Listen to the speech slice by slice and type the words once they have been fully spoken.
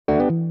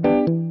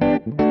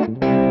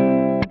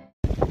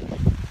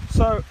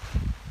So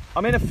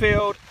I'm in a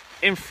field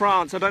in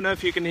France. I don't know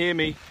if you can hear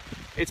me.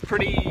 It's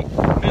pretty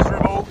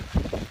miserable,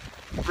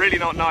 really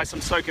not nice.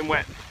 I'm soaking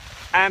wet.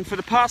 And for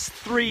the past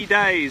 3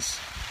 days,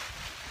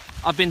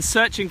 I've been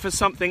searching for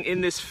something in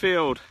this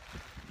field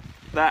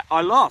that I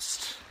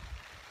lost.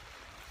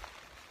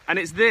 And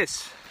it's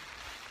this.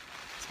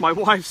 It's my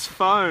wife's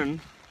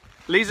phone,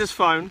 Lisa's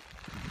phone.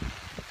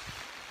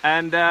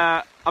 And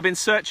I've been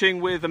searching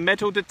with a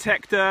metal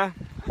detector,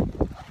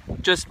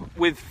 just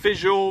with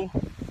visual,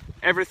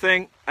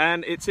 everything.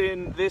 And it's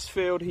in this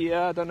field here.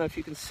 I don't know if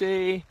you can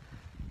see.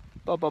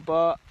 I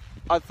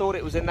thought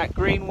it was in that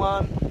green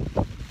one.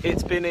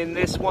 It's been in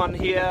this one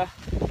here,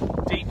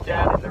 deep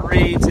down in the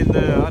reeds, in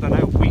the, I don't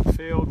know, wheat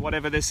field,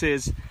 whatever this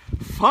is.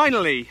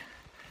 Finally,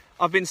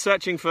 I've been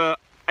searching for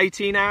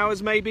 18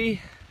 hours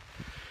maybe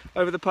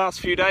over the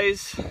past few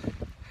days.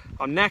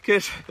 I'm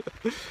knackered,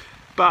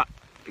 but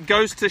it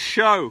goes to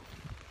show,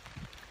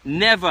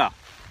 never,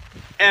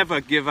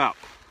 ever give up.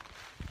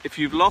 If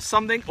you've lost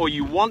something or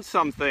you want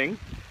something,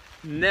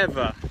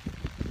 never,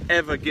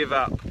 ever give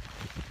up.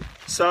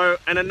 So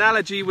an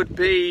analogy would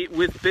be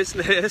with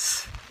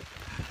business,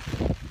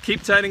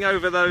 keep turning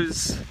over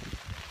those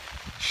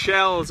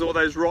shells or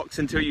those rocks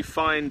until you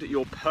find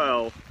your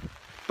pearl.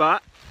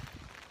 But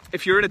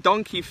if you're in a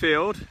donkey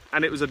field,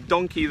 and it was a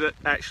donkey that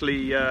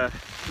actually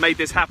made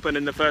this happen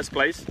in the first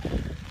place,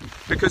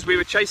 because we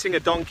were chasing a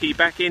donkey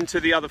back into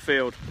the other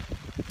field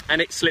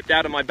and it slipped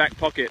out of my back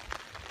pocket.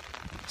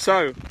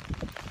 So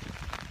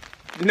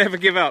never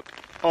give up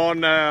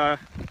on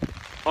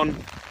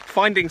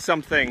finding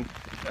something.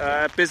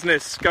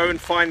 Business, go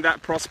and find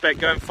that prospect,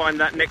 go and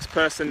find that next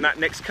person, that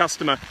next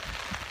customer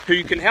who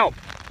you can help.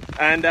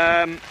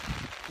 And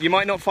you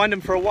might not find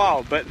them for a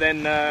while, but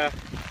then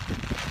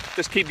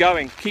just keep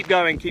going, keep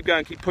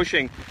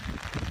pushing.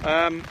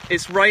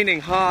 It's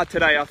raining hard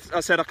today. I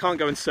said I can't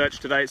go and search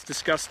today, it's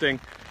disgusting.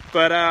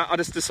 But I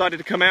just decided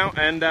to come out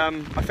and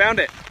I found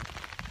it.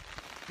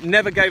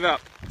 Never gave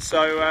up.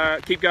 So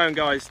keep going,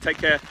 guys. Take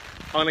care.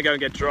 I'm gonna go and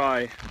get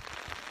dry.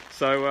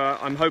 So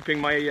I'm hoping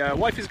my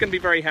wife is going to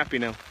be very happy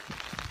now.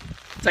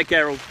 Take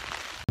care all.